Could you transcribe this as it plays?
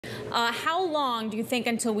How long do you think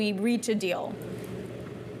until we reach a deal?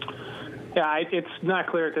 Yeah, it's not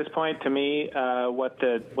clear at this point to me what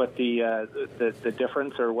the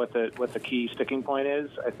difference or what the key sticking point is.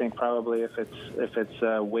 I think probably if it's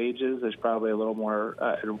wages, there's probably a little more.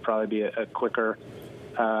 It'll probably be a quicker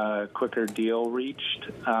deal reached.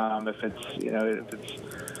 If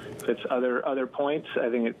it's other points, I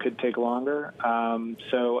think it could take longer.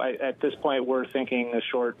 So at this point, we're thinking a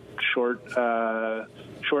short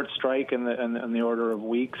strike in the order of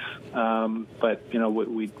weeks. But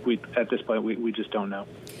we at this point we just don't know.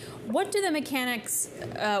 What do the mechanics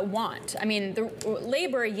want? I mean, the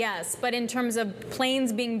labor, yes, but in terms of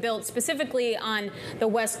planes being built specifically on the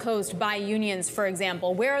West Coast by unions, for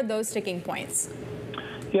example, where are those sticking points?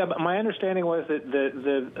 Yeah, but my understanding was that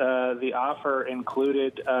the offer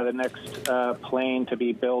included the next plane to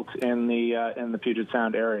be built in the Puget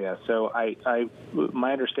Sound area. So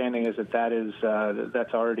my understanding is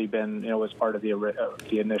that's already been was part of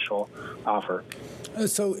the initial offer.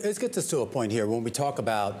 So let's get this to a point here. When we talk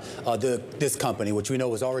about this company, which we know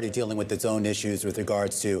was already dealing with its own issues with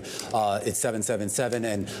regards to its 777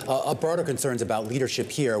 and broader concerns about leadership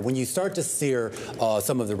here, when you start to steer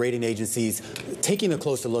some of the rating agencies taking a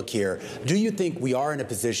closer look here, do you think we are in a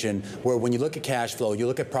position where when you look at cash flow, you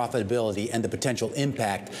look at profitability and the potential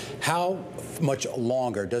impact, how much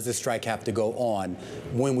longer does this strike have to go on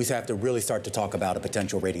when we have to really start to talk about a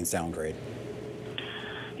potential ratings downgrade?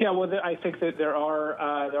 Yeah, well, I think that there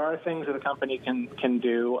are things that a company can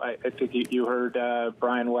do. I think you heard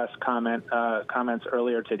Brian West's comments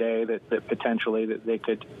earlier today that potentially that they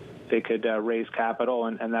could raise capital,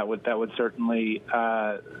 and that would certainly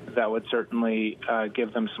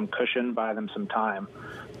give them some cushion, buy them some time.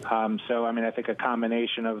 So I mean, I think a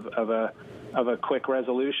combination of a quick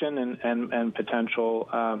resolution and potential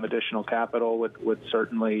additional capital would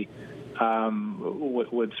certainly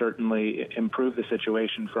improve the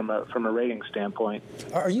situation from a rating standpoint.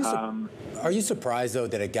 Are you surprised, though,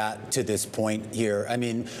 that it got to this point here? I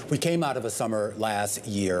mean, we came out of a summer last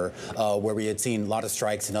year where we had seen a lot of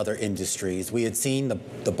strikes in other industries. We had seen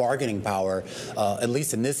the bargaining power, at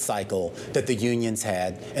least in this cycle, that the unions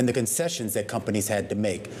had and the concessions that companies had to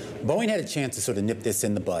make. Boeing had a chance to sort of nip this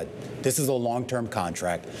in the bud. This is a long-term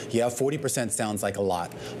contract. Yeah, 40% sounds like a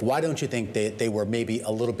lot. Why don't you think they were maybe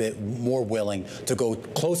a little bit more willing to go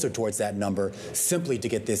closer towards that number simply to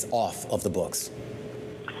get this off of the books?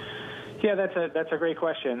 Yeah, that's a great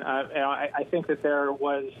question. I think that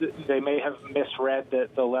they may have misread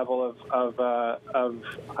the level of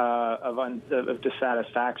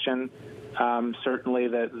dissatisfaction. Certainly,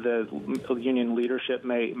 the union leadership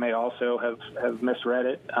may also have misread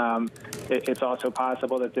it. It's also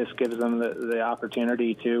possible that this gives them the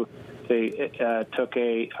opportunity to. They took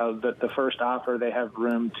the first offer. They have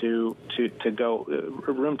room to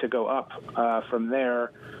go up from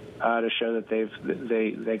there to show that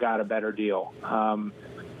they got a better deal.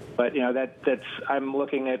 But I'm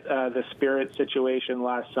looking at the Spirit situation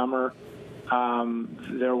last summer.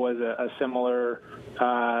 There was a similar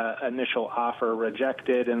initial offer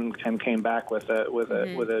rejected and came back with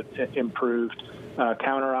an improved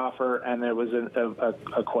counteroffer, and there was a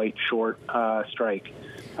quite short strike.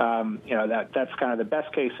 That's kind of the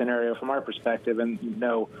best case scenario from our perspective, and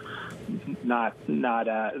not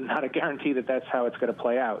a guarantee that that's how it's going to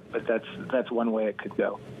play out, but that's one way it could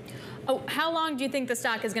go. Oh, how long do you think the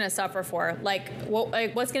stock is going to suffer for?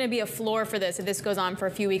 What's going to be a floor for this if this goes on for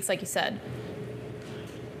a few weeks, like you said?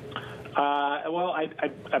 Well,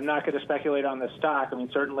 I'm not going to speculate on the stock. I mean,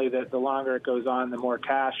 certainly the longer it goes on, the more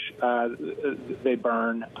cash they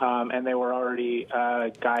burn, and they were already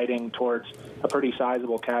guiding towards a pretty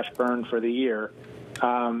sizable cash burn for the year.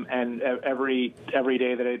 And every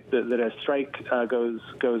day that a strike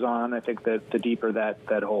goes on, I think that the deeper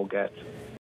that hole gets.